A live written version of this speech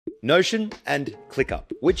Notion and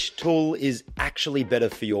ClickUp. Which tool is actually better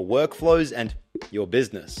for your workflows and your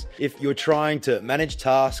business? If you're trying to manage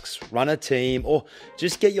tasks, run a team, or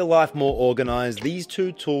just get your life more organized, these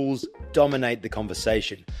two tools dominate the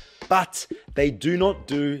conversation. But they do not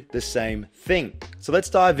do the same thing. So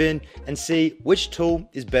let's dive in and see which tool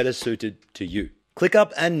is better suited to you.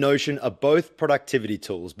 ClickUp and Notion are both productivity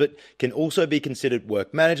tools, but can also be considered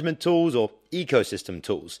work management tools or ecosystem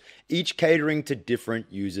tools, each catering to different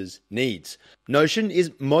users' needs. Notion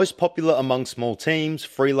is most popular among small teams,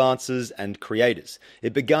 freelancers, and creators.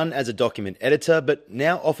 It began as a document editor, but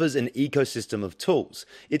now offers an ecosystem of tools.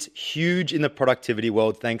 It's huge in the productivity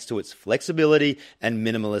world thanks to its flexibility and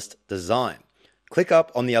minimalist design. ClickUp,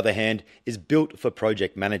 on the other hand, is built for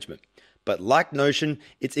project management. But like Notion,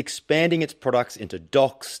 it's expanding its products into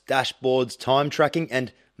docs, dashboards, time tracking,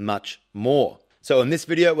 and much more. So in this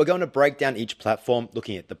video, we're going to break down each platform,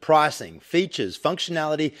 looking at the pricing, features,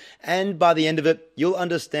 functionality, and by the end of it, you'll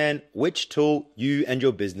understand which tool you and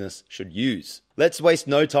your business should use. Let's waste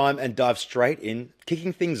no time and dive straight in,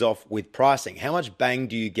 kicking things off with pricing. How much bang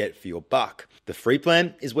do you get for your buck? The free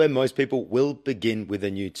plan is where most people will begin with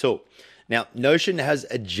a new tool. Now, Notion has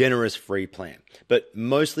a generous free plan, but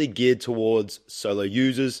mostly geared towards solo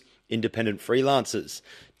users, independent freelancers.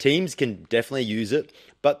 Teams can definitely use it,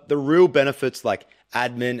 but the real benefits like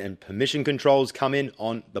admin and permission controls come in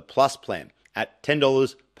on the Plus plan at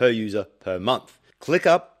 $10 per user per month.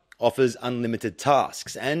 ClickUp offers unlimited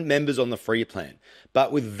tasks and members on the free plan,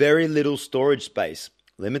 but with very little storage space,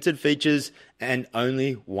 limited features, and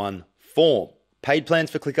only one form. Paid plans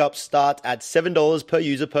for ClickUp start at $7 per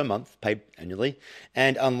user per month, paid annually,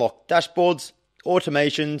 and unlock dashboards,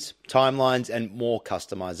 automations, timelines, and more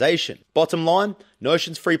customization. Bottom line,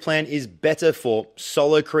 Notion's free plan is better for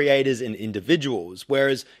solo creators and individuals,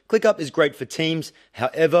 whereas ClickUp is great for teams.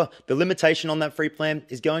 However, the limitation on that free plan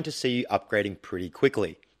is going to see you upgrading pretty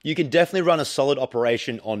quickly. You can definitely run a solid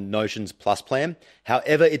operation on Notion's Plus plan.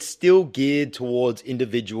 However, it's still geared towards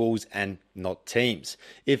individuals and not teams.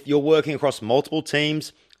 If you're working across multiple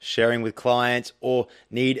teams, sharing with clients, or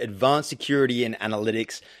need advanced security and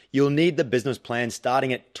analytics, you'll need the business plan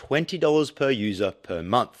starting at $20 per user per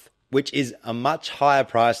month, which is a much higher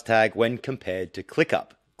price tag when compared to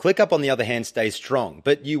ClickUp. ClickUp, on the other hand, stays strong,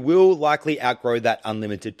 but you will likely outgrow that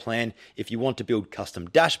unlimited plan if you want to build custom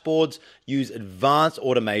dashboards, use advanced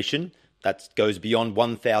automation that goes beyond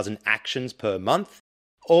 1,000 actions per month,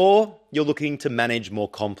 or you're looking to manage more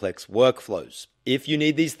complex workflows. If you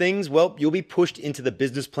need these things, well, you'll be pushed into the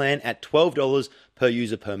business plan at $12 per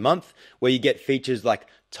user per month, where you get features like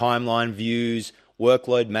timeline views,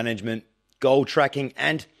 workload management, goal tracking,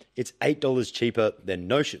 and it's $8 cheaper than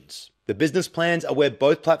Notion's. The business plans are where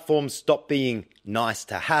both platforms stop being nice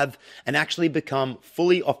to have and actually become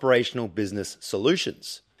fully operational business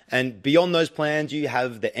solutions. And beyond those plans, you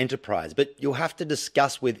have the enterprise, but you'll have to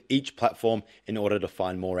discuss with each platform in order to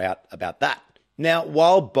find more out about that. Now,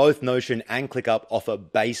 while both Notion and ClickUp offer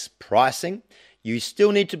base pricing, you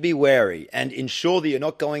still need to be wary and ensure that you're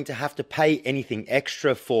not going to have to pay anything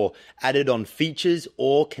extra for added on features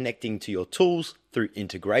or connecting to your tools through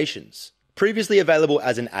integrations. Previously available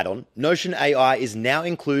as an add-on, Notion AI is now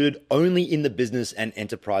included only in the business and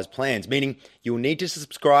enterprise plans, meaning you'll need to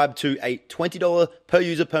subscribe to a $20 per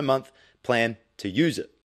user per month plan to use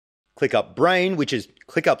it. ClickUp Brain, which is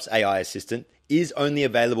ClickUp's AI assistant, is only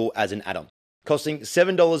available as an add-on, costing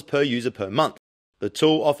 $7 per user per month. The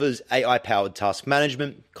tool offers AI-powered task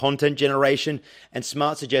management, content generation, and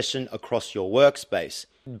smart suggestion across your workspace.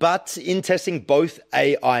 But in testing both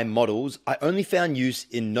AI models, I only found use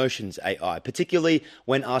in Notion's AI, particularly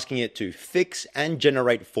when asking it to fix and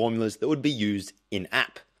generate formulas that would be used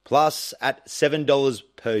in-app. Plus, at $7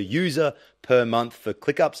 per user per month for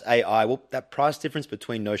ClickUp's AI, well, that price difference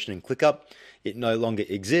between Notion and ClickUp, it no longer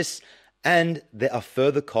exists, and there are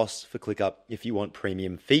further costs for ClickUp if you want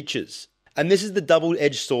premium features. And this is the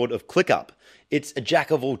double-edged sword of ClickUp. It's a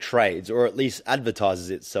jack of all trades, or at least advertises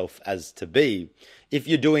itself as to be. If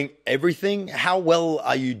you're doing everything, how well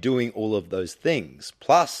are you doing all of those things?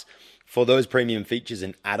 Plus, for those premium features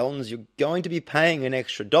and add-ons, you're going to be paying an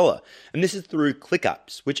extra $1. And this is through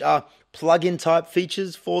ClickUps, which are plug-in type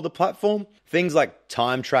features for the platform. Things like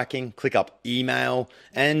time tracking, ClickUp email,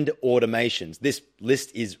 and automations. This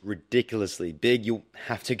list is ridiculously big. You'll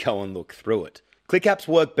have to go and look through it. ClickUps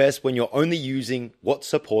work best when you're only using what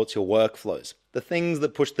supports your workflows, the things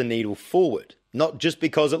that push the needle forward, not just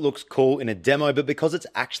because it looks cool in a demo, but because it's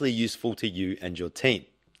actually useful to you and your team.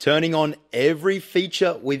 Turning on every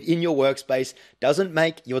feature within your workspace doesn't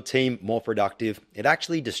make your team more productive, it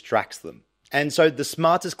actually distracts them. And so the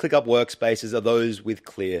smartest ClickUp workspaces are those with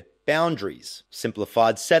clear boundaries,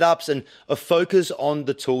 simplified setups, and a focus on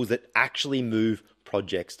the tools that actually move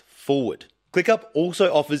projects forward. ClickUp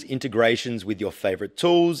also offers integrations with your favorite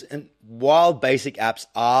tools, and while basic apps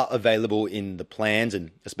are available in the plans,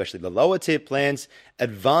 and especially the lower tier plans,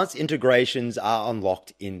 advanced integrations are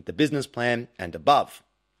unlocked in the business plan and above.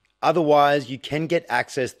 Otherwise, you can get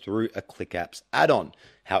access through a ClickApps add-on.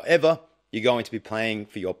 However, you're going to be paying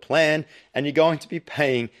for your plan and you're going to be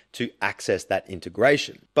paying to access that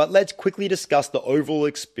integration. But let's quickly discuss the overall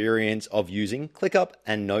experience of using ClickUp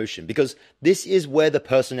and Notion, because this is where the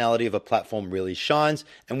personality of a platform really shines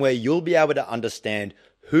and where you'll be able to understand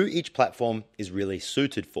who each platform is really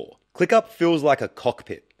suited for. ClickUp feels like a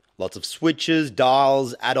cockpit. Lots of switches,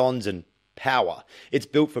 dials, add-ons, and power. It's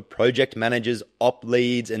built for project managers, op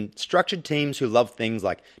leads, and structured teams who love things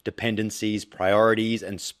like dependencies, priorities,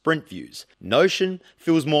 and sprint views. Notion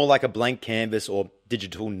feels more like a blank canvas or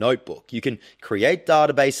digital notebook. You can create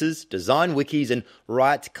databases, design wikis, and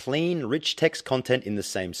write clean, rich text content in the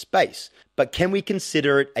same space. But can we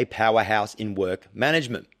consider it a powerhouse in work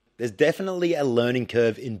management? There's definitely a learning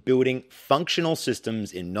curve in building functional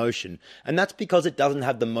systems in Notion, and that's because it doesn't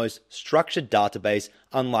have the most structured database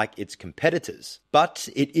unlike its competitors. But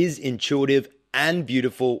it is intuitive and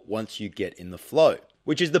beautiful once you get in the flow,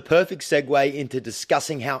 which is the perfect segue into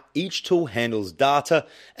discussing how each tool handles data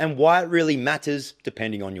and why it really matters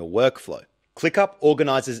depending on your workflow. ClickUp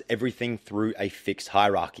organizes everything through a fixed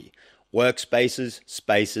hierarchy: workspaces,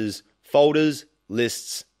 spaces, folders,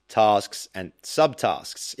 lists, tasks, and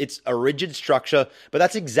subtasks. It's a rigid structure, but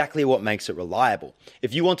that's exactly what makes it reliable.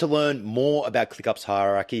 If you want to learn more about ClickUp's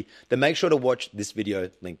hierarchy, then make sure to watch this video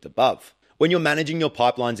linked above. When you're managing your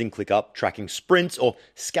pipelines in ClickUp, tracking sprints, or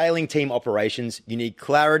scaling team operations, you need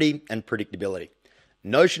clarity and predictability.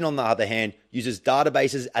 Notion, on the other hand, uses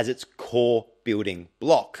databases as its core building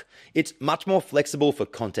block. It's much more flexible for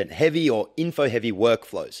content-heavy or info-heavy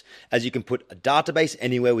workflows, as you can put a database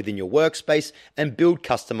anywhere within your workspace and build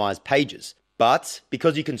customized pages. But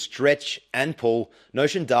because you can stretch and pull,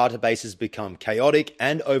 Notion databases become chaotic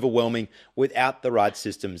and overwhelming without the right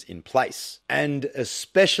systems in place, and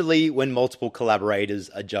especially when multiple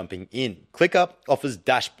collaborators are jumping in. ClickUp offers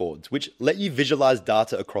dashboards, which let you visualize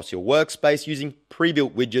data across your workspace using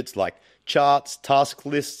pre-built widgets like charts, task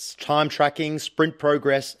lists, time tracking, sprint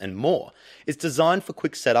progress, and more. It's designed for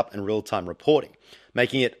quick setup and real-time reporting,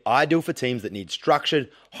 making it ideal for teams that need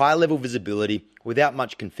structured, high-level visibility without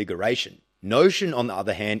much configuration. Notion, on the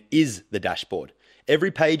other hand, is the dashboard. Every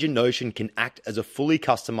page in Notion can act as a fully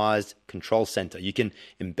customized control center. You can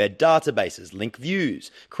embed databases, link views,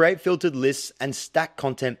 create filtered lists, and stack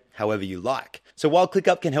content however you like. So while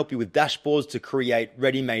ClickUp can help you with dashboards to create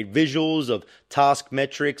ready-made visuals of task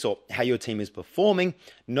metrics or how your team is performing,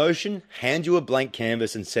 Notion hands you a blank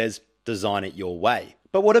canvas and says, design it your way.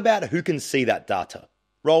 But what about who can see that data?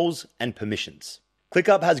 Roles and permissions.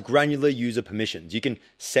 ClickUp has granular user permissions. You can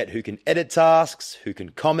set who can edit tasks, who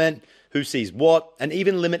can comment, who sees what, and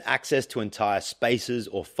even limit access to entire spaces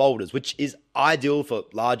or folders, which is ideal for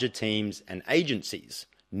larger teams and agencies.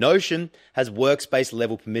 Notion has workspace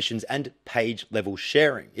level permissions and page level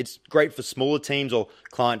sharing. It's great for smaller teams or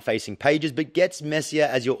client-facing pages, but gets messier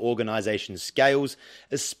as your organization scales,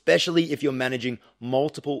 especially if you're managing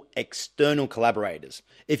multiple external collaborators.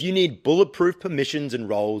 If you need bulletproof permissions and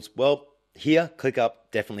roles, well, here ClickUp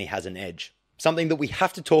definitely has an edge. Something that we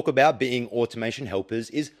have to talk about being automation helpers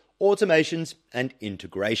is automations and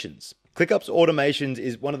integrations. ClickUp's automations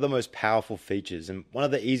is one of the most powerful features and one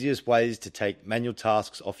of the easiest ways to take manual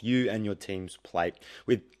tasks off you and your team's plate.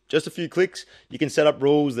 With just a few clicks, you can set up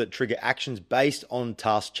rules that trigger actions based on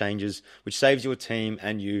task changes, which saves your team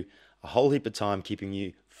and you a whole heap of time, keeping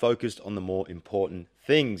you focused on the more important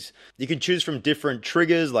things. You can choose from different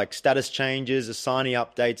triggers like status changes, assigning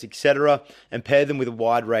updates, etc., and pair them with a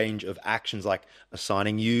wide range of actions like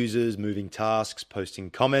assigning users, moving tasks, posting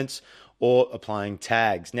comments, or applying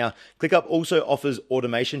tags. Now, ClickUp also offers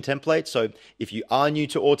automation templates, so if you are new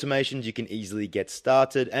to automations, you can easily get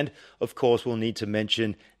started. And of course, we'll need to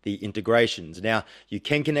mention the integrations. Now, you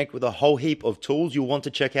can connect with a whole heap of tools. You'll want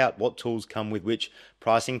to check out what tools come with which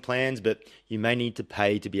pricing plans, but you may need to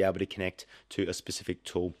pay to be able to connect to a specific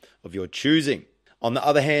tool of your choosing. On the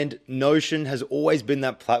other hand, Notion has always been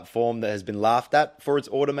that platform that has been laughed at for its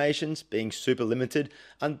automations, being super limited,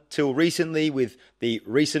 until recently with the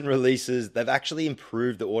recent releases, they've actually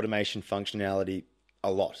improved the automation functionality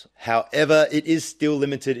a lot. However, it is still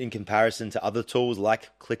limited in comparison to other tools like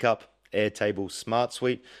ClickUp Airtable Smart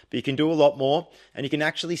Suite, but you can do a lot more, and you can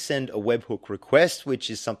actually send a webhook request, which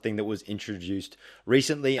is something that was introduced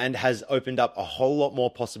recently and has opened up a whole lot more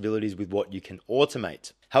possibilities with what you can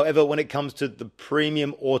automate. However, when it comes to the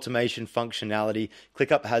premium automation functionality,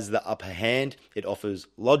 ClickUp has the upper hand. It offers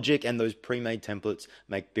logic, and those pre-made templates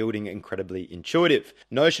make building incredibly intuitive.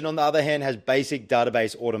 Notion, on the other hand, has basic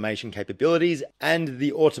database automation capabilities, and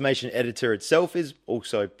the automation editor itself is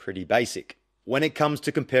also pretty basic. When it comes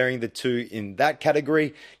to comparing the two in that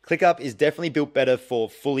category, ClickUp is definitely built better for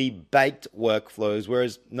fully baked workflows,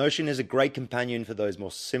 whereas Notion is a great companion for those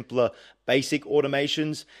more simpler, basic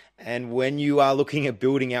automations. And when you are looking at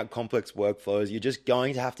building out complex workflows, you're just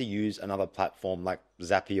going to have to use another platform like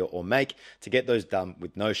Zapier or Make to get those done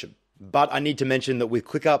with Notion. But I need to mention that with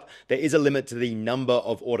ClickUp, there is a limit to the number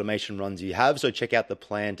of automation runs you have, so check out the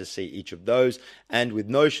plan to see each of those. And with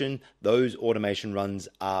Notion, those automation runs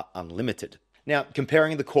are unlimited. Now,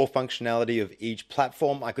 comparing the core functionality of each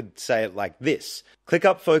platform, I could say it like this.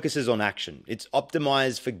 ClickUp focuses on action. It's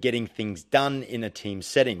optimized for getting things done in a team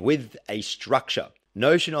setting with a structure.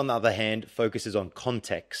 Notion, on the other hand, focuses on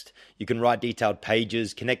context. You can write detailed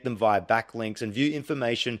pages, connect them via backlinks, and view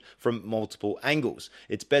information from multiple angles.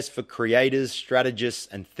 It's best for creators, strategists,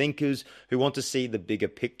 and thinkers who want to see the bigger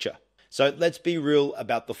picture. So let's be real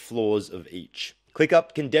about the flaws of each.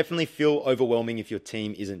 ClickUp can definitely feel overwhelming if your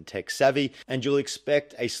team isn't tech savvy, and you'll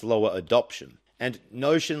expect a slower adoption. And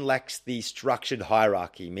Notion lacks the structured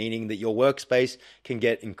hierarchy, meaning that your workspace can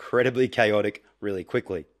get incredibly chaotic really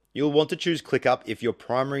quickly. You'll want to choose ClickUp if your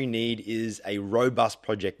primary need is a robust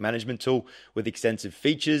project management tool with extensive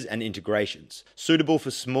features and integrations, suitable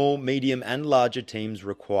for small, medium, and larger teams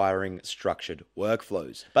requiring structured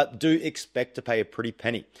workflows. But do expect to pay a pretty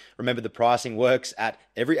penny. Remember, the pricing works at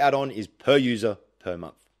every add-on is per user per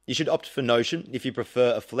month. You should opt for Notion if you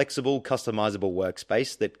prefer a flexible, customizable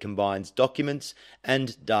workspace that combines documents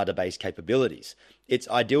and database capabilities. It's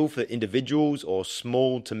ideal for individuals or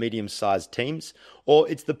small to medium-sized teams, or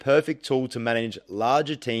it's the perfect tool to manage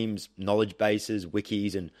larger teams, knowledge bases,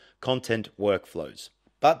 wikis, and content workflows.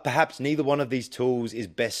 But perhaps neither one of these tools is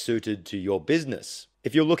best suited to your business.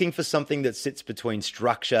 If you're looking for something that sits between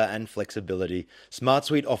structure and flexibility,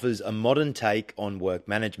 SmartSuite offers a modern take on work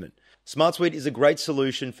management. SmartSuite is a great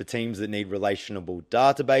solution for teams that need relational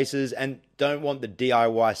databases and don't want the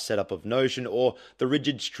DIY setup of Notion or the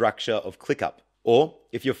rigid structure of ClickUp. Or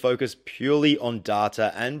if you're focused purely on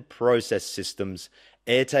data and process systems,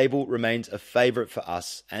 Airtable remains a favorite for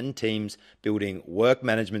us and teams building work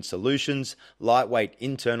management solutions, lightweight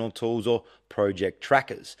internal tools, or project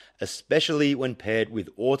trackers, especially when paired with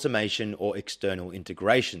automation or external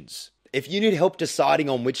integrations. If you need help deciding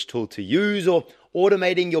on which tool to use or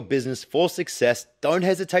automating your business for success, don't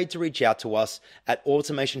hesitate to reach out to us at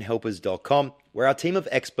automationhelpers.com, where our team of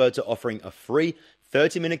experts are offering a free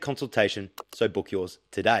 30-minute consultation, so book yours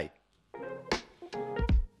today.